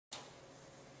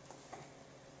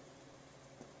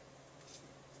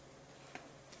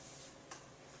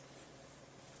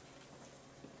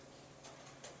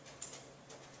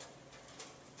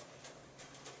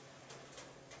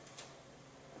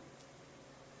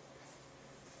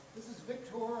This is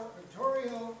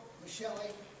Vittorio Michele, an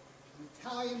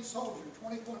Italian soldier,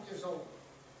 21 years old.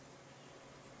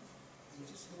 He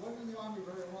wasn't in the army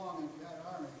very long in that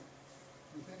army.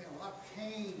 He's been in a lot of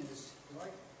pain in his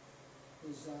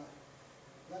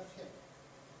left hip.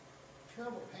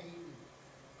 Terrible pain.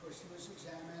 Of course, he was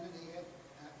examined, and he had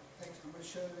things. I'm going to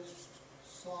show you his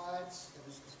slides of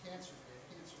his cancer. He had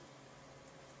cancer.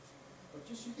 But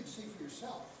just you can see for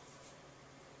yourself.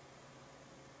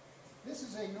 This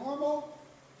is a normal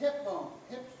hip bone.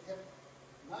 Hip,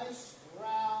 nice,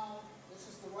 round. This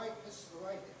is the right hip.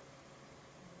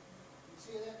 You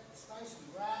see that? It's nice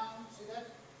and round. See that?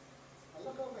 Now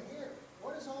look over here.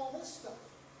 What is all this stuff?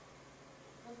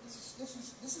 This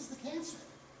is the cancer.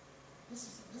 This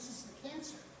is the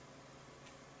cancer.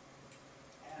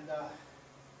 And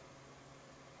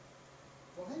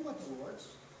well, he went to Lourdes.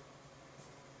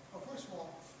 Well, first of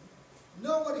all,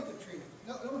 nobody could treat him.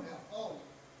 No one helped.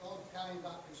 All Italian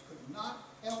doctors could not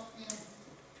help him.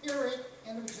 Period.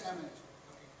 End of examination.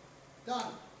 Okay.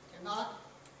 Done. Cannot.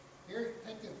 Here,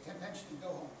 take the pension and go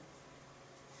home.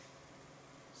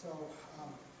 So, now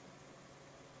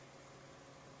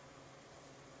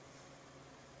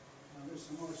there's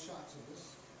some more shots of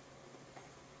this.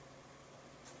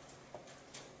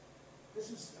 This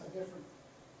is a different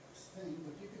thing,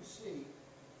 but you can see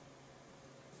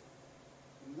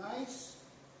nice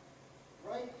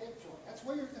right hip joint. That's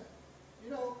where you're, what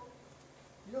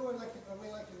we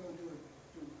like to go do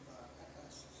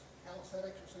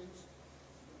calisthenics or things.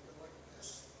 Like this,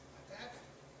 like that.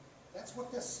 That's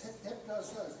what this hip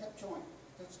does, hip joint.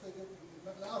 It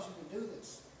allows you to do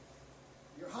this.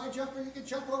 You're a high jumper, you can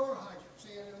jump over a high jump.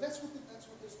 See, that's what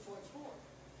this joint's for.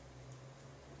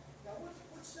 Now,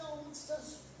 what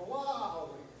says blah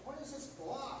over here? What is this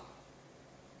blah?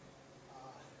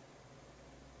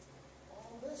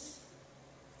 All this.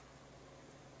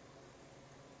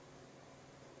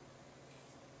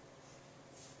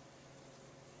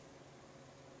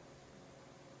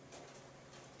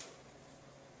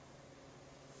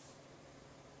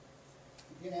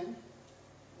 Again,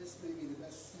 this may be the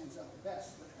best, stands out the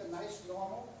best. Look at the nice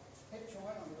normal hip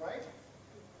joint on the right,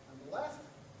 on the left.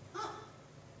 Huh!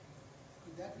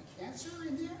 Could that be cancer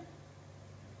in there?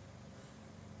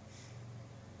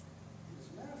 As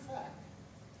a matter of fact,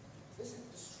 this has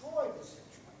destroyed this hip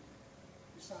joint,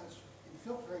 besides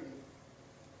infiltrating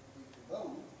the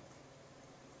bone.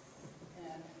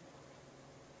 And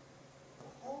the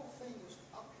whole thing is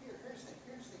up here. Here's the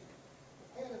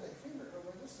head of the finger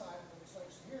over this side. It's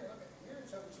like here. Look at here.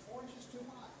 It's over 4 inches too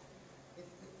high.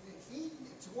 It's eaten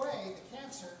its way. The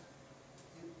cancer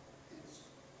is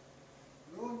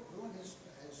ruined his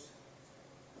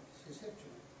hip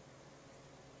joint.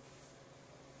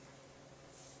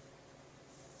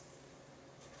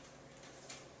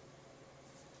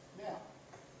 Now,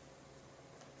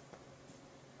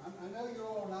 I know you're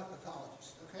all not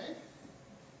pathologists, okay?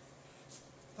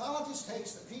 Pathologist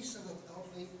takes the piece of the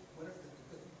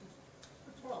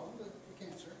problem, the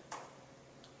cancer,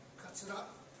 cuts it up,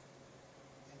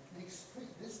 and makes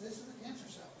this is the cancer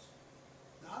cells.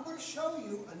 Now I'm going to show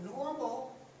you a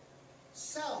normal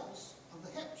cells of the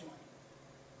hip joint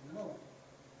in a moment.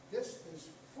 This is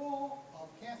full of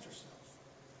cancer cells.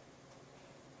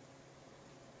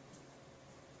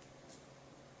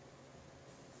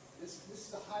 This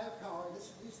is a higher power.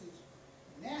 These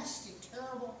nasty,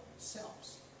 terrible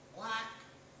cells, black,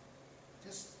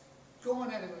 just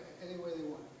going any way they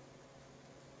want.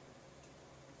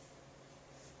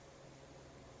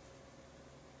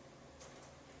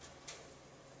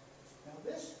 Now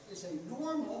this is a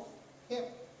normal hip,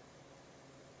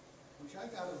 which I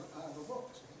got out of a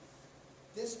book. See?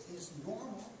 This is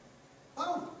normal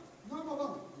bone. Normal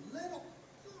bone. Little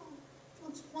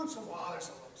once in a while there's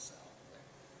a little cell.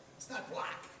 It's not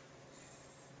black.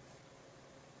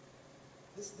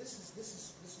 This is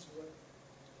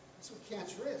what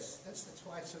cancer is. That's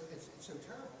why it's so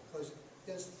terrible, because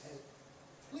it's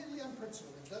completely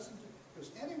unprincipled. It goes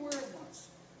anywhere at once.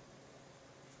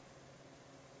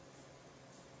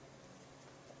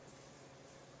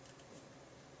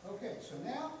 Okay, so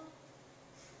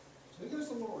he goes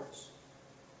to Lourdes.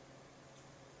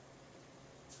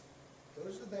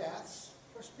 Goes to the baths.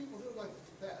 Of course, people do like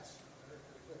the baths.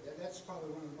 That's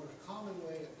probably one of the most common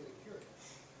ways of getting cured.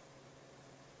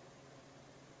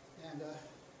 And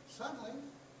suddenly, I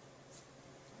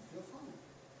feel fine.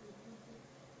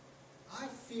 I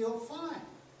feel fine.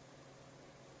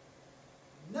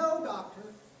 No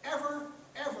doctor ever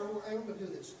were able to do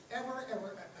this. Ever.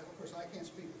 Of course, I can't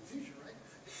speak of the future, right?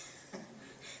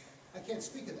 I can't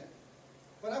speak of that.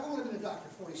 But I've only been a doctor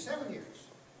 47 years.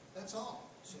 That's all,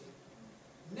 see.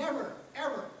 Never,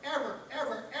 ever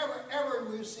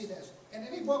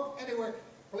book anywhere.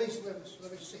 Please let me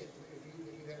see it if you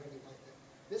have anything like that.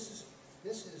 This is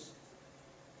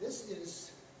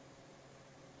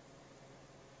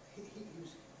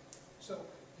so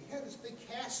he had this big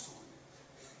cast on.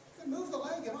 He couldn't move the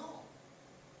leg at all.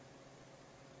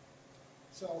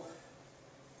 So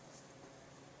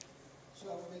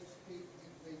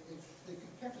they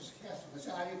kept his cast on. They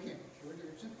said, you can't be cured.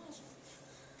 It's impossible.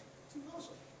 It's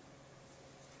impossible.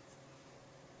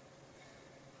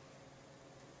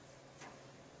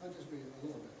 I'll just read a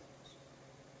little bit of this.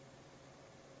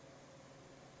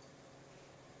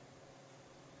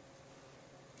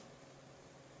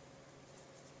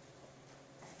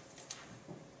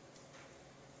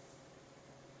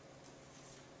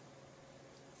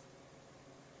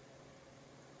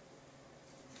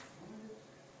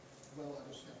 Well, I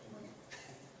just have to wing it.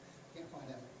 Can't find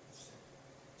out.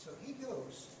 So he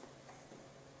goes,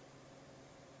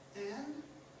 and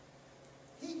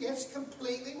he gets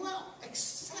completely well,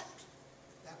 except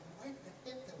that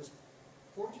hip that was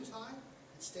 4 inches high,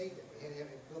 it stayed there. He had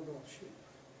to build a shoe.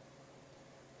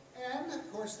 And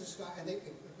of course, this guy, and they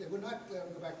would not let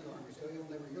him go back to the army. So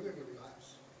you're going to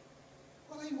relapse.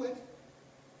 Well, he went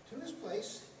to his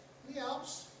place in the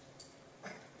Alps.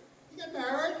 He got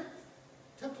married,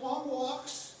 took long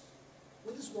walks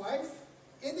with his wife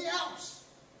in the Alps.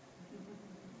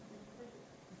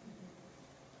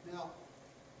 Now,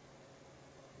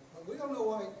 but we don't know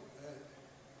why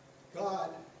God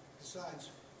decides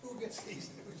who gets these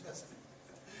and who doesn't.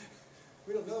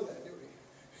 We don't know that, do we?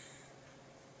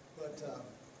 But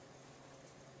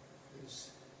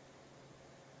there's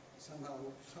somehow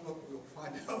we'll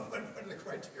find out what are the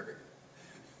criteria.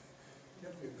 You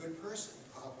have to be a good person,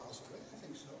 possibly. I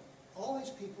think so. All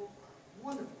these people are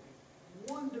wonderful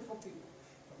people, wonderful people.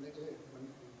 When the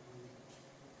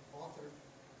author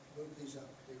wrote these up,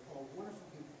 they're all wonderful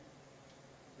people.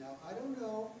 Now, I don't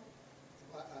know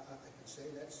if I can say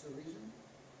that's the reason,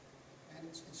 and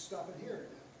it's stopping here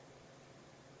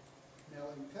now. Now,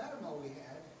 in Fatima, we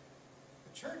had a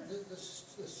church, the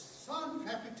sun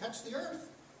having touched the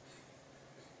earth.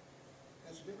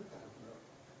 That's a different kind of miracle.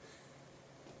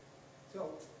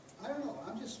 So, I don't know,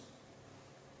 I'm just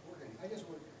working. I just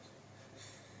work.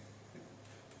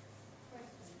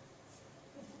 Question.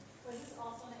 Was this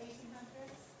also in the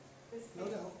 1800s?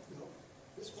 No.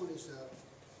 This one is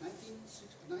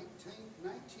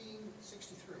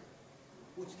 1963,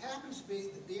 which happens to be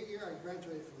the year I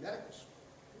graduated from medical school.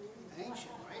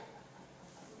 Ancient, right?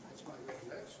 That's when I graduated from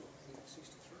medical school,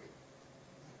 1963.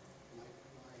 My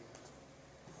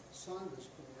son was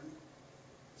born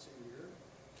the same year,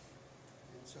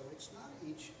 and so it's not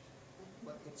ancient,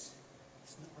 but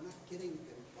we're not getting it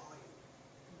in volume.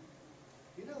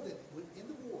 You know that in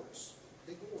the wars,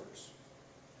 big wars,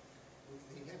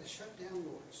 they had to shut down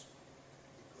Lourdes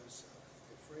because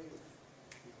they're afraid of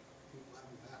people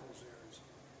having battles there and so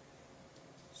on.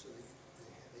 So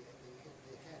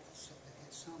they had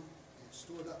some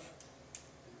stored up,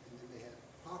 and then they had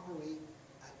properly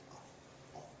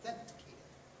authenticated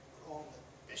with all the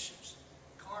bishops,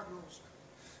 cardinals.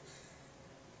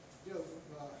 You know,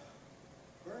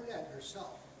 Bernadette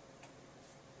herself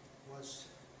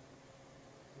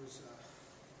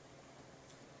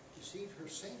received her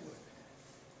sainthood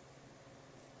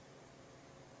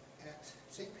at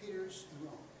St. Peter's in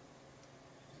Rome.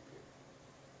 St. Peter.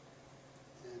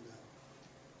 And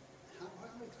how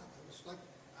many times? It was like,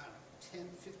 I don't know, 10,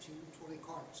 15, 20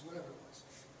 cardinals, whatever it was.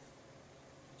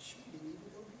 And she didn't even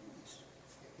go near these.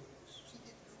 She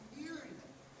didn't go near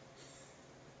anything.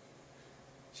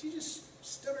 She just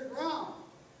stood her ground.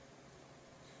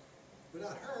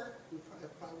 Without her, we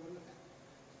probably wouldn't have happened.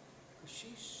 Because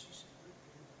she